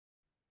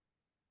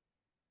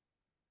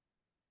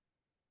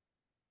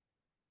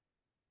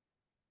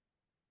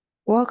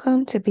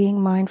Welcome to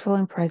Being Mindful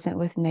and Present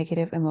with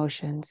Negative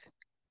Emotions,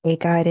 a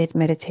guided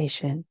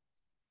meditation.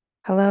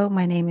 Hello,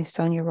 my name is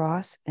Sonia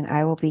Ross, and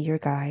I will be your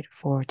guide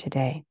for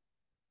today.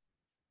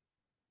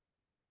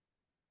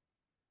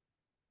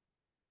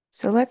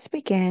 So let's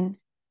begin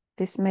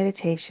this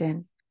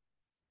meditation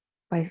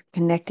by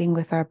connecting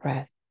with our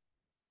breath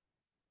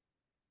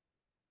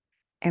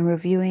and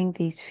reviewing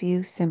these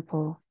few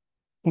simple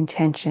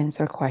intentions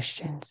or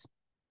questions.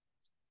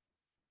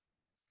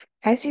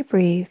 As you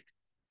breathe,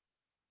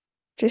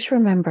 just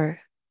remember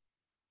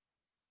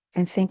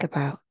and think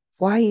about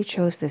why you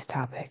chose this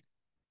topic,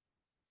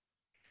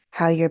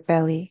 how your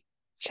belly,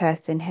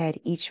 chest, and head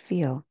each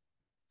feel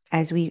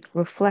as we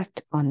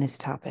reflect on this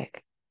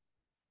topic.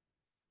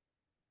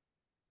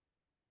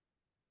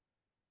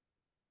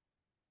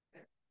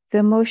 The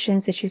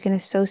emotions that you can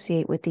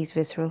associate with these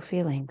visceral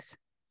feelings,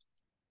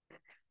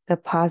 the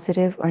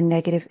positive or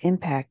negative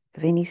impact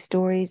of any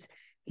stories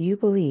you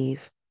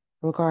believe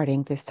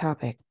regarding this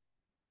topic,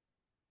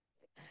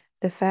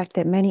 the fact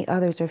that many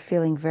others are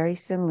feeling very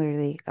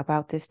similarly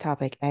about this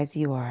topic as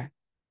you are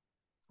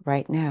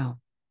right now,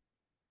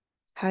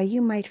 how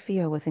you might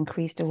feel with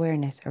increased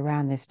awareness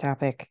around this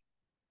topic,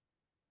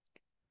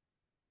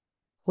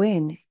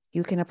 when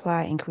you can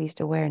apply increased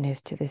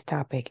awareness to this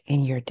topic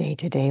in your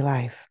day-to-day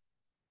life.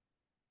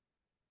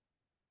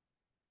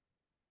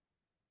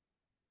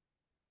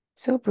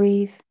 So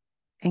breathe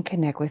and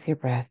connect with your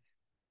breath,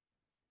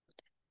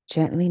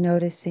 gently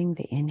noticing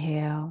the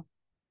inhale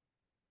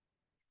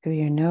through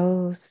your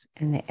nose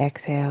and the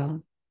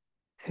exhale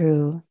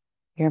through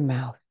your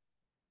mouth.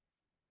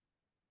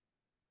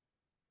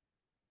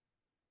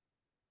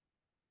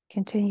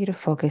 Continue to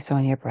focus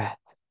on your breath.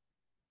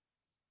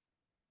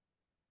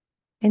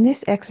 In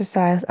this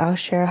exercise, I'll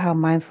share how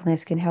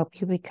mindfulness can help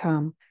you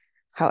become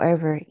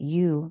however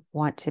you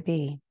want to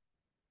be,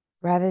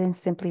 rather than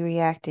simply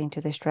reacting to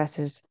the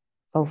stresses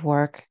of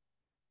work,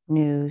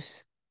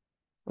 news,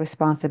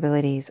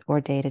 responsibilities,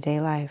 or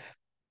day-to-day life.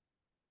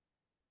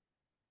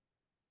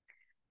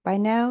 By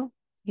now,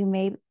 you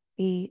may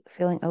be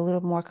feeling a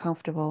little more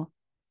comfortable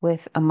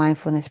with a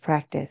mindfulness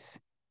practice.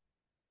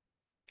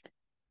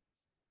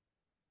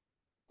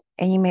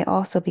 And you may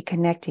also be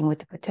connecting with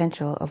the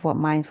potential of what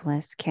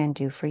mindfulness can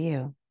do for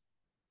you.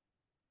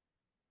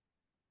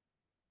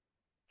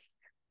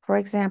 For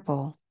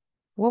example,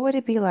 what would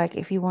it be like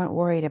if you weren't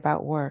worried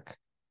about work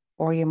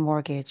or your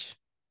mortgage,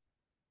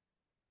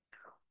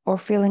 or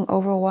feeling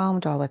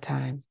overwhelmed all the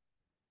time,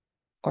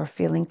 or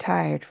feeling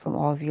tired from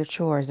all of your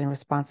chores and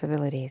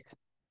responsibilities?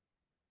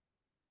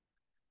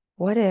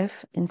 What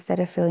if,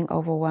 instead of feeling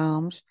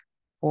overwhelmed,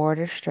 bored,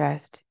 or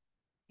stressed,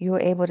 you were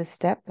able to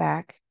step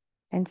back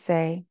and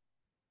say,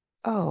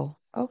 oh,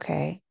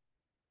 okay,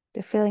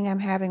 the feeling I'm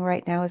having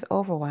right now is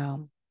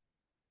overwhelm.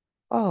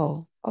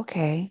 Oh,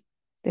 okay,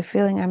 the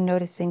feeling I'm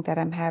noticing that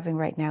I'm having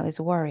right now is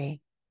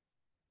worry.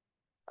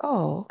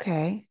 Oh,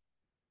 okay,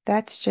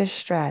 that's just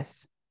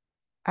stress.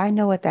 I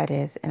know what that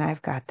is, and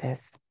I've got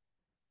this.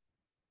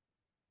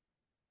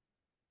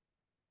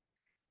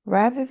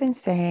 Rather than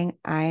saying,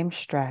 I am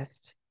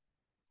stressed,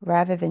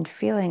 rather than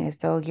feeling as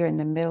though you're in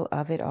the middle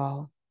of it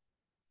all,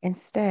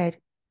 instead,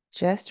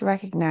 just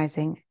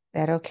recognizing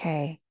that,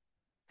 okay,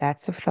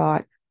 that's a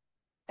thought,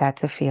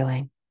 that's a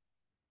feeling.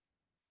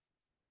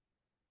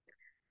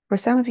 For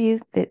some of you,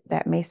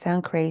 that may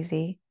sound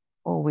crazy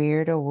or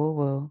weird or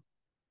woo-woo.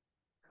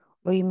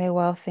 Or you may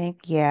well think,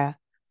 yeah,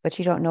 but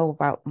you don't know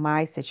about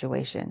my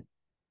situation.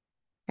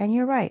 And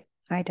you're right,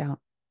 I don't.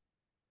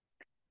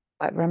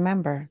 But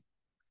remember,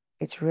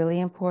 it's really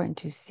important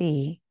to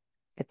see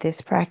that this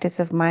practice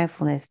of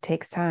mindfulness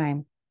takes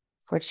time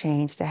for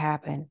change to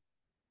happen,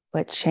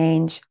 but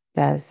change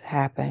does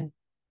happen.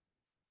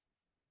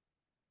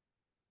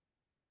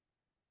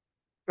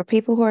 For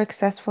people who are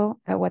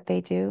successful at what they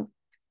do,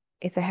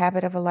 it's a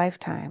habit of a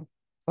lifetime,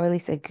 or at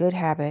least a good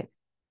habit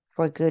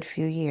for a good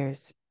few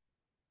years.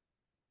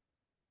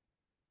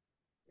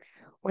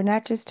 We're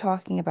not just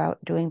talking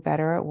about doing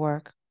better at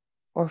work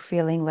or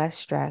feeling less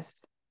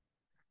stress.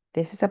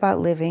 This is about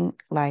living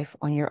life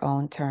on your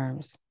own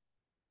terms.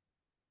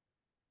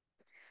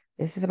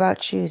 This is about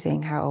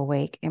choosing how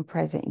awake and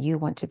present you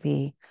want to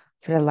be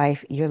for the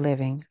life you're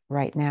living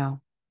right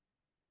now.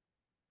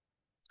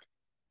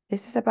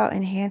 This is about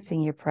enhancing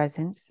your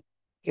presence,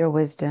 your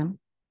wisdom,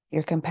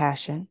 your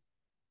compassion,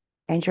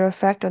 and your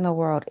effect on the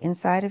world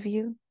inside of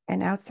you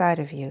and outside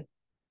of you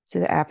to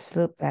the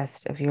absolute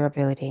best of your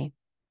ability.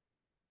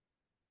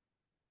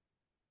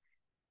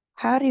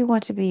 How do you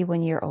want to be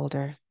when you're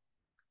older?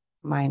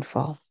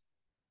 Mindful.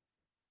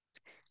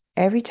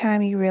 Every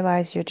time you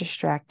realize you're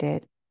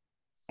distracted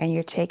and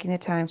you're taking the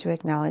time to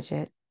acknowledge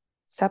it,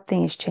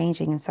 something is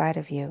changing inside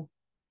of you,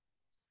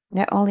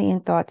 not only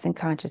in thoughts and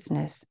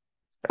consciousness,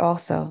 but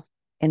also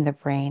in the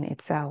brain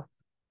itself.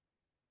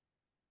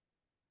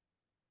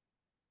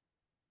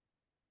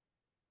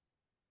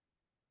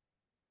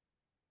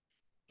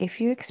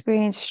 If you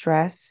experience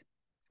stress,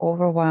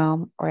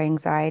 overwhelm, or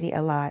anxiety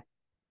a lot,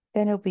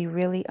 then it'll be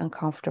really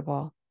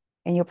uncomfortable,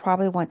 and you'll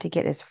probably want to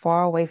get as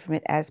far away from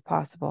it as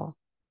possible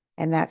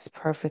and that's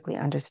perfectly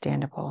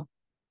understandable.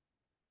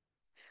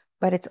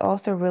 But it's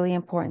also really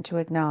important to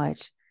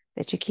acknowledge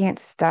that you can't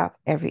stop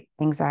every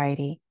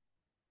anxiety.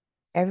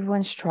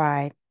 Everyone's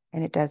tried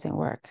and it doesn't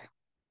work.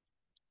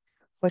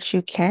 What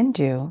you can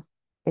do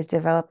is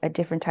develop a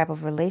different type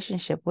of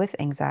relationship with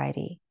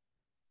anxiety,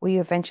 where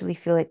you eventually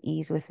feel at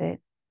ease with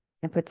it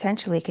and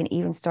potentially can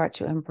even start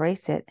to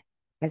embrace it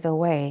as a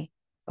way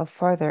of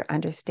further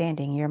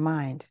understanding your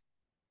mind.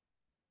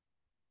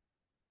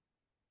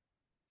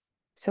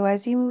 So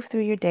as you move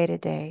through your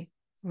day-to-day,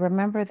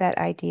 remember that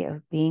idea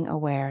of being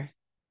aware,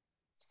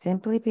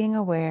 simply being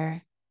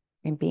aware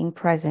and being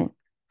present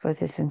for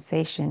the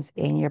sensations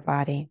in your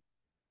body.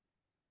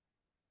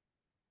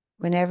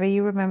 Whenever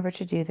you remember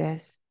to do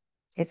this,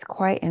 it's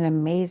quite an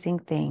amazing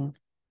thing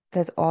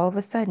because all of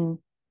a sudden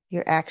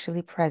you're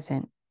actually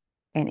present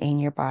and in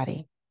your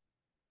body.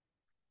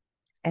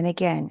 And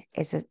again,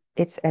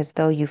 it's as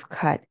though you've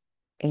cut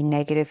a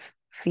negative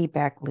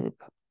feedback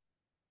loop.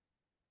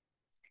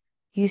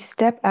 You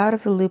step out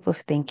of the loop of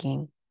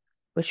thinking,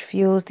 which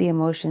fuels the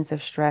emotions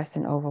of stress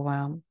and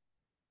overwhelm,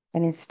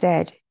 and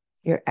instead,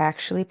 you're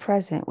actually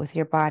present with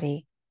your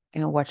body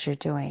and what you're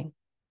doing.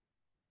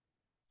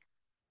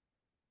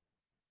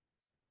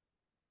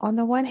 On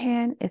the one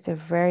hand, it's a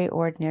very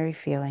ordinary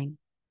feeling,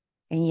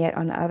 and yet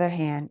on the other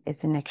hand,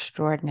 it's an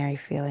extraordinary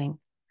feeling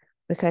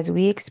because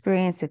we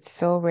experience it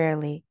so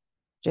rarely,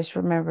 just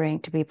remembering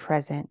to be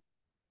present,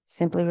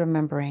 simply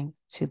remembering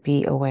to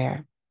be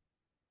aware.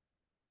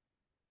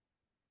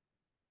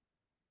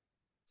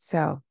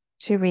 So,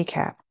 to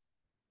recap,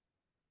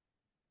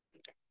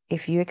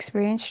 if you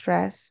experience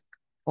stress,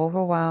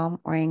 overwhelm,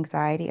 or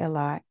anxiety a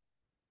lot,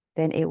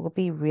 then it will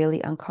be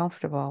really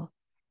uncomfortable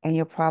and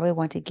you'll probably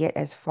want to get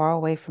as far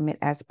away from it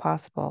as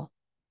possible.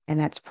 And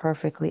that's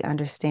perfectly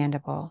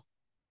understandable.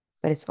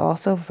 But it's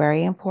also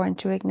very important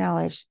to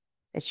acknowledge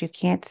that you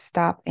can't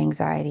stop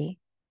anxiety.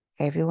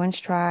 Everyone's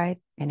tried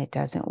and it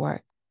doesn't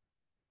work.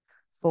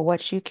 But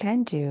what you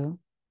can do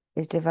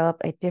is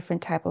develop a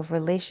different type of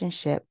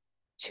relationship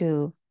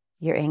to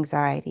your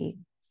anxiety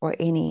or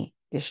any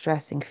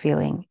distressing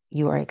feeling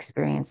you are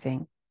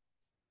experiencing,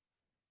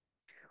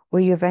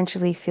 where you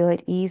eventually feel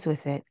at ease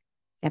with it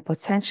and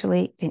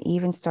potentially can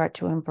even start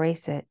to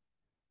embrace it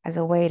as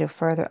a way to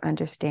further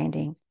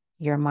understanding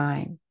your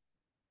mind.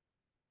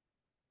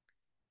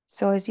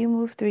 So as you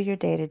move through your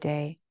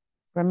day-to-day,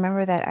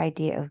 remember that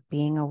idea of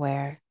being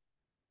aware,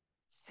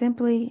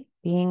 simply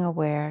being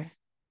aware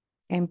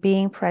and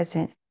being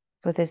present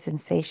for the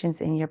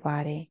sensations in your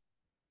body.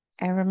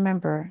 And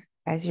remember,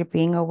 as you're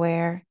being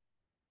aware,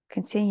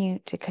 continue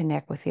to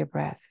connect with your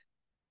breath.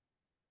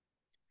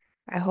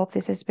 I hope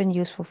this has been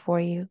useful for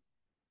you,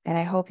 and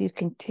I hope you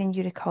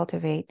continue to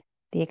cultivate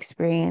the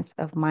experience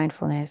of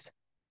mindfulness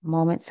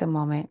moment to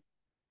moment,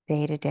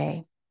 day to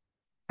day.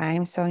 I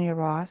am Sonia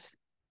Ross.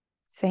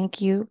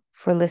 Thank you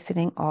for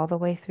listening all the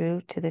way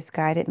through to this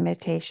guided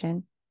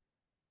meditation,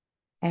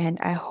 and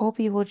I hope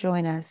you will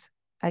join us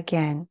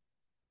again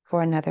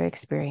for another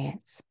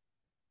experience.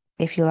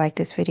 If you like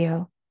this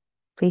video,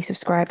 please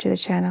subscribe to the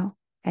channel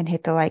and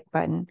hit the like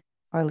button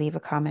or leave a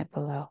comment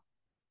below.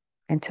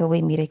 Until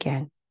we meet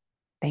again,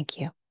 thank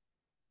you.